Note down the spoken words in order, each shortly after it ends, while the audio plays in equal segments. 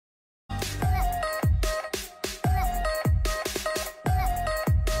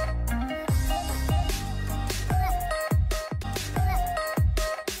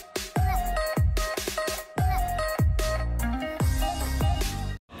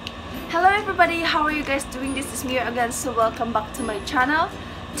Hello everybody, how are you guys doing? This is Mhir again, so welcome back to my channel.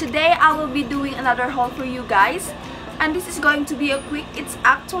 Today I will be doing another haul for you guys, and this is going to be it's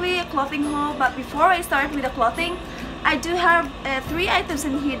actually a clothing haul. But before I start with the clothing, I do have 3 items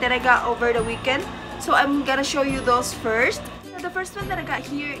in here that I got over the weekend, so I'm gonna show you those first. The first one that I got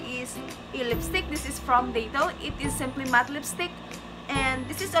here is a lipstick. This is from Dato. It is Simply Matte lipstick, and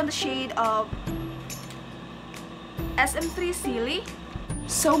this is on the shade of SM3 Silly.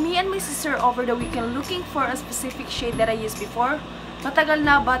 So me and my sister over the weekend looking for a specific shade that I used before. Matagal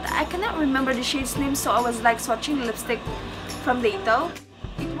na, but I cannot remember the shade's name, so I was like swatching the lipstick from Dato.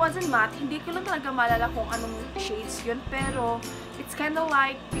 It wasn't matte. Hindi ko lang talaga maalala kung anong shades yun, pero it's kind of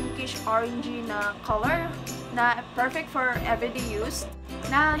like pinkish orangey na color na perfect for everyday use.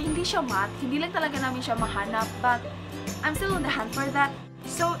 Na hindi siya matte. Hindi lang talaga namin siya mahanap, but I'm still on the hunt for that.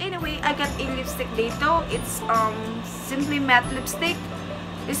 So anyway, I got a lipstick Dato. It's Simply Matte lipstick.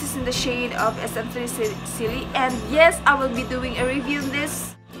 This is in the shade of SM3 Silly, and yes, I will be doing a review on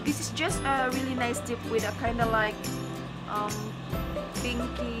this. This is just a really nice tip with a kind of like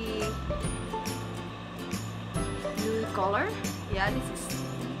pinky blue color. Yeah, this is,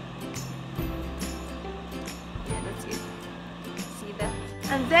 yeah, that's it. See that?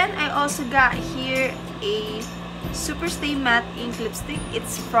 And then I also got here a Superstay Matte Ink lipstick.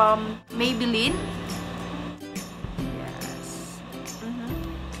 It's from MAYBELLINE.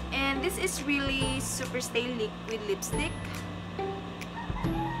 This is really Superstay liquid lipstick.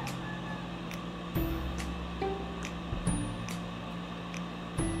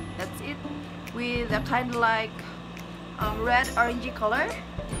 That's it, with a kind of like red orangey color.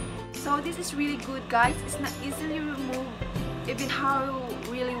 So this is really good, guys. It's not easily removed even how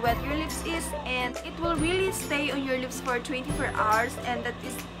really wet your lips is, and it will really stay on your lips for 24 hours, and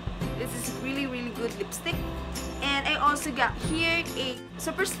this is really good lipstick. And I also got here a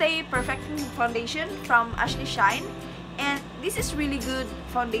Superstay Perfecting Foundation from Ashley Shine, and this is really good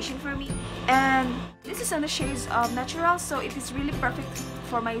foundation for me, and this is on the shades of natural, so it is really perfect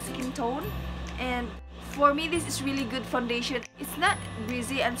for my skin tone. And for me, this is really good foundation. It's not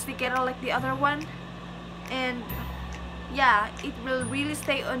greasy and sticky like the other one, and yeah, it will really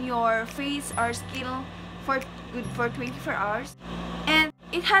stay on your face or skin for good for 24 hours. And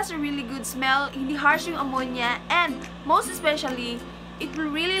it has a really good smell, hindi harsh yung amoy niya, and most especially, it will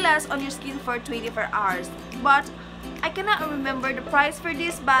really last on your skin for 24 hours. But I cannot remember the price for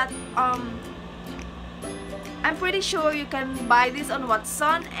this, but I'm pretty sure you can buy this on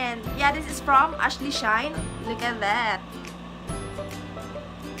Watson, and yeah, this is from Ashley Shine. Look at that.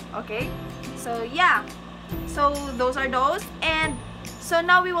 Okay, so yeah, so those are those, and so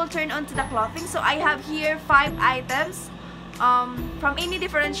now we will turn on to the clothing. So I have here 5 items from any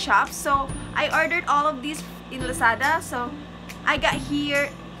different shops. So I ordered all of these in Lazada. So I got here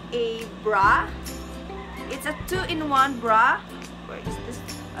a bra. It's a 2-in-1 bra. Where is this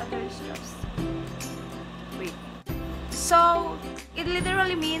other straps? Wait. So it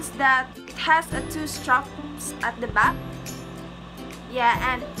literally means that it has a 2 straps at the back. Yeah,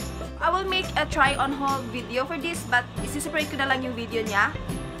 and I will make a try-on haul video for this, but isi-separate ko na lang yung video niya.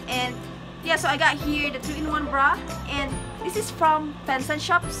 And yeah, so I got here the 2-in-1 bra, and this is from Bensound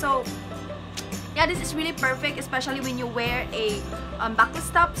shop. So yeah, this is really perfect, especially when you wear a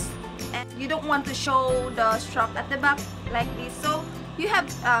backless tops and you don't want to show the strap at the back like this. So you have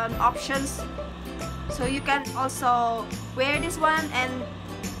options. So you can also wear this one and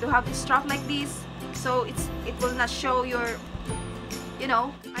to have the strap like this, so it will not show your, you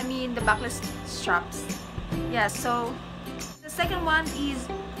know, I mean the backless straps. Yeah, so the second one is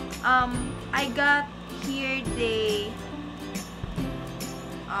I got here the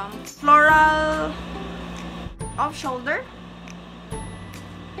floral off-shoulder.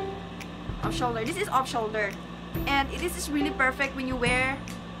 This is off-shoulder, and this is really perfect when you wear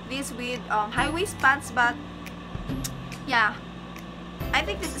this with high-waist pants. But yeah, I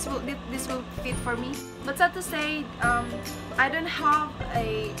think this will fit for me. But sad to say, I don't have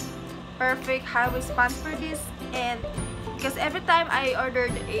a perfect high-waist pants for this, and because every time I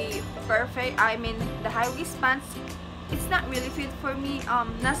ordered a perfect, I mean the high-waist pants, it's not really fit for me.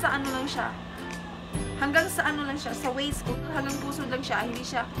 Nasa ano lang siya, hanggang sa ano lang siya, sa waist ko, hanggang pusod lang siya, hindi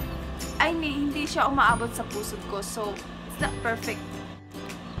siya umaabot sa pusod ko, so it's not perfect.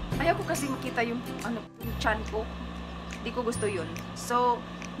 Ayaw ko kasi makita yung ano, yung chan ko, hindi ko gusto yun. So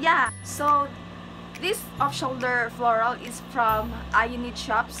yeah, so this off-shoulder floral is from Ionit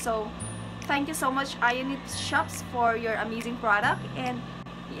Shop. So thank you so much, Ionit Shops, for your amazing product. And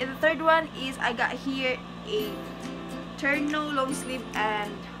the third one is I got here a turno long sleeve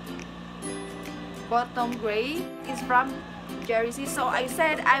and bottom gray. Is from JYP. So I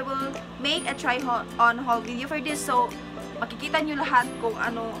said I will make a try on haul video for this. So makikita nyo lahat kung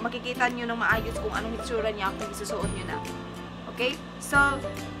ano, makikita nyo ng maayos kung anong itsura niya kung isusuot nyo na. Okay? So,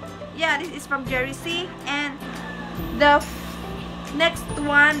 yeah, this is from JYP. And the next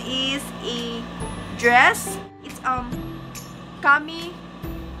one is a dress. It's kami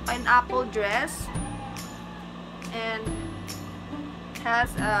pineapple dress. And has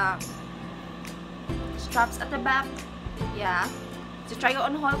straps at the back. Yeah. So, try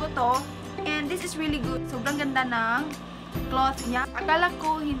on haul ko to. And this is really good. Sobrang ganda ng cloth niya. Akala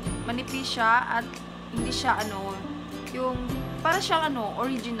ko manipis siya at hindi siya yung para siyang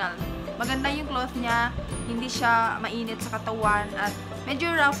original. Maganda yung cloth niya. Hindi siya mainit sa katawan at medyo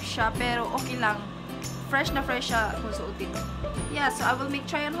rough siya pero okay lang. Fresh na fresh siya kung suotin. Yeah, so I will make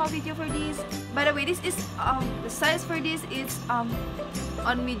try on haul video for this. By the way, this is the size for this is on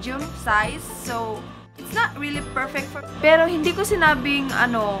medium size. So it's not really perfect for, pero hindi ko sinabing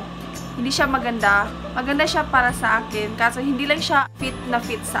hindi siya maganda. Maganda siya para sa akin kaso hindi lang siya fit na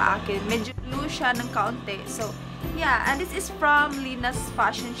fit sa akin. Medyo loose siya ng kaunti. So yeah, and this is from Lina's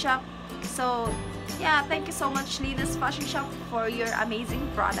Fashion Shop. So yeah, thank you so much Lina's Fashion Shop for your amazing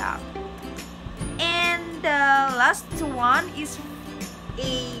product. And the last one is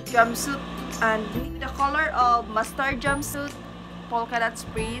a jumpsuit and the color of mustard jumpsuit, polka dot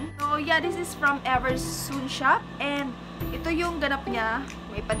print. So yeah, this is from Eversoon Shop and ito yung ganap niya.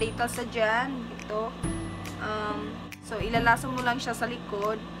 May pa-details sa dyan. Ito. So ilalaso mo lang siya sa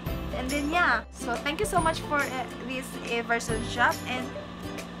likod. And then yeah. So thank you so much for this Eversoon Shop. And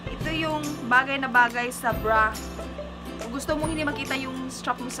ito yung bagay na bagay sa bra. Kung gusto mo hindi makita yung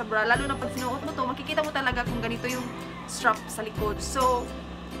strap mo sa bra, lalo na pag sinuot mo to, makikita mo talaga kung ganito yung strap sa likod. So,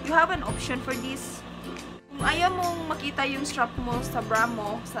 you have an option for this. Kung ayaw mong makita yung strap mo sa bra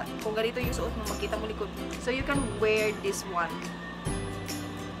mo, kung ganito yung suot mo, makita mo likod. So, you can wear this one.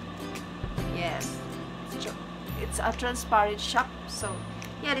 Yes. It's a transparent shop. So,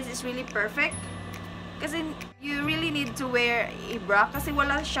 yeah, this is really perfect. Kasi, you really need to wear a bra kasi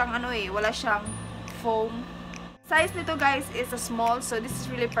wala siyang wala siyang foam. Size nito guys is a small, so this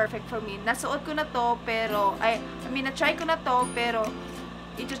is really perfect for me. Nasuot ko na to, pero, na-try ko na to, pero,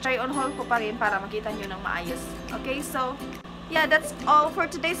 ito-try on haul ko pa rin para makita nyo ng maayos. Okay, so, yeah, that's all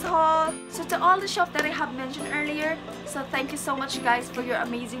for today's haul. So, to all the shop that I have mentioned earlier, so thank you so much guys for your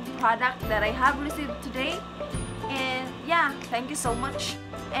amazing product that I have received today. And, yeah, thank you so much.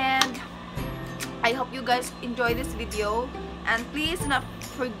 And, I hope you guys enjoy this video. And please do not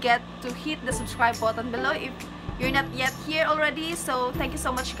forget to hit the subscribe button below if you're not yet here already. So thank you so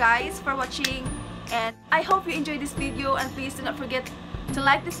much guys for watching, and I hope you enjoyed this video. And please do not forget to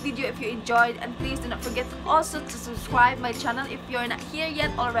like this video if you enjoyed, and please do not forget also to subscribe my channel if you're not here yet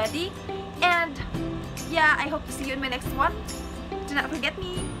already. And yeah, I hope to see you in my next one. Do not forget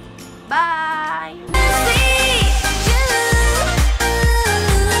me. Bye.